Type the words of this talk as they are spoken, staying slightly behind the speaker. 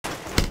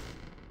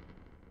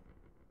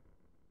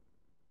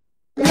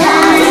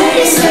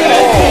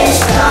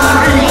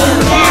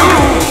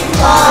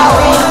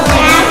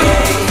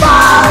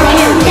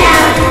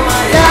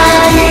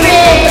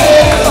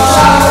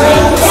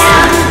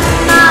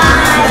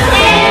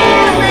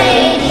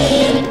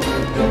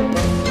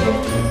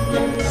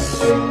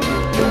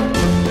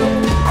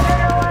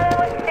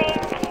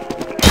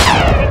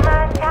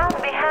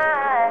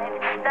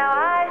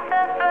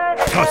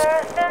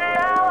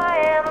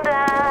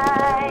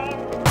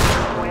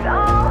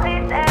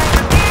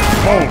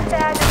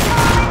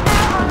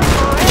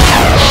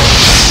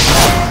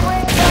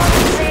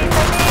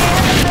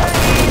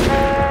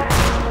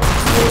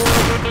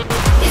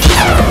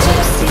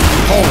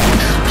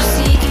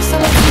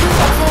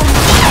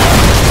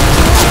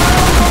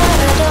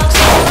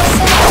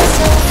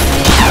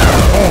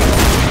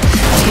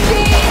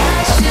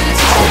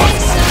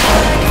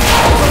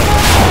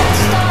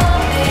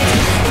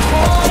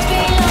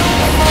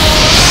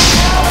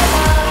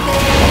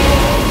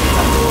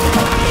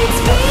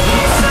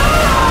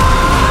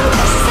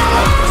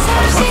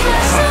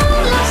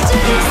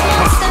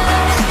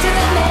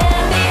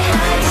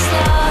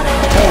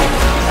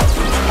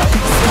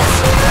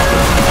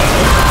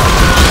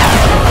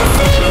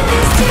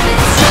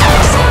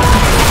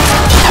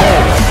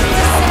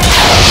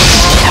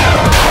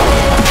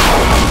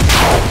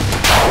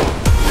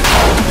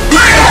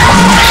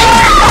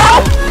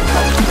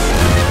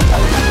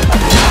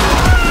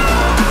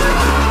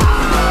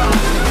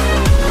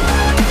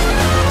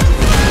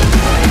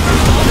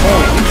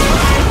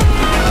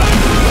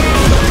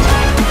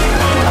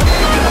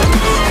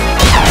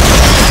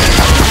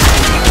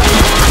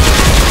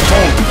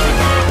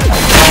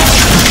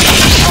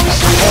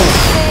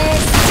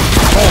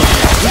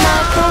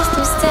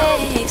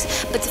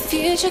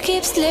future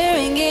keeps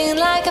luring in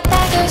like a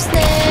pack of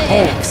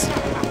snakes.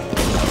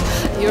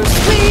 Your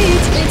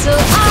sweet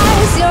little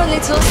eyes, your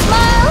little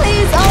smile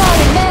is all I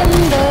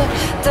remember.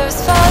 Those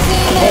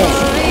fuzzy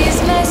memories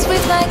mess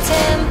with my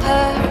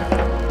temper.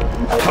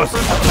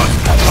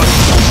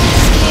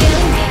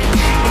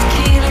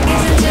 Killing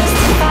isn't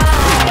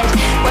justified.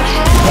 What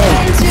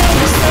happened to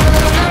the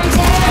soul? I'm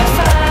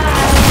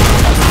terrified.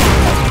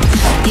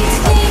 Its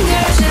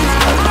fingers in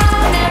my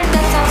mind, and the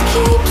thought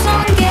keeps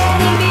on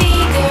getting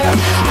bigger.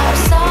 I'm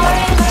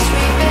sorry, hush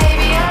me,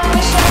 baby, I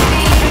wish I'd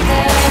been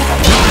there.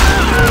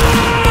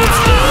 It's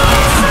been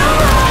so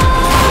long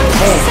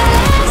since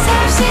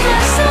I've seen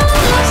my soul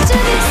lost to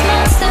this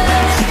monster,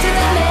 to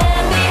the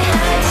man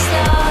behind the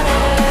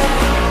slaughter.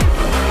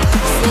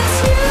 Since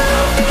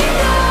you've been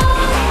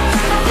gone,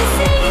 I've been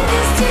singing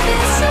this to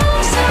this soul,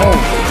 so I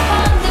could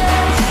ponder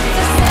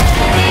the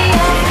sanity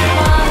of the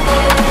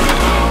wonder.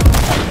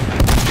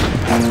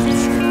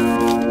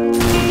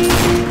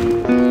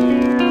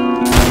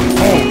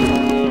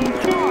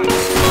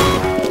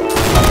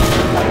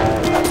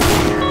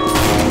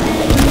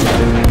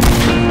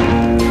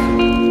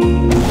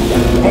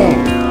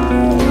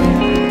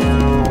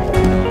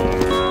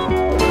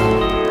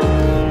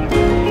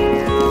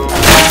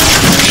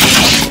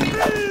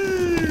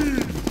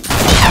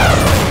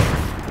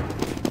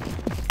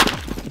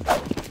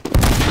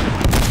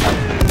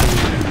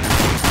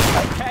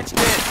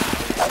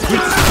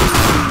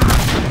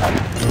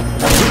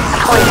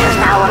 Point is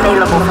now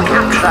available for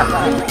capture.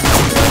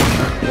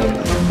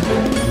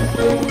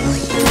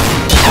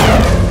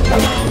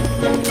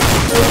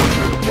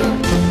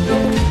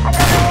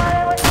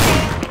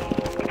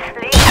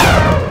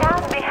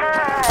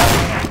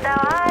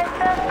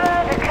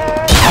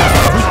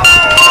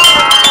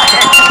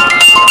 Attention.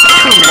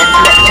 2 minutes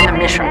left in the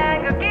mission.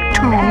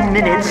 2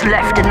 minutes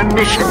left in the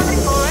mission.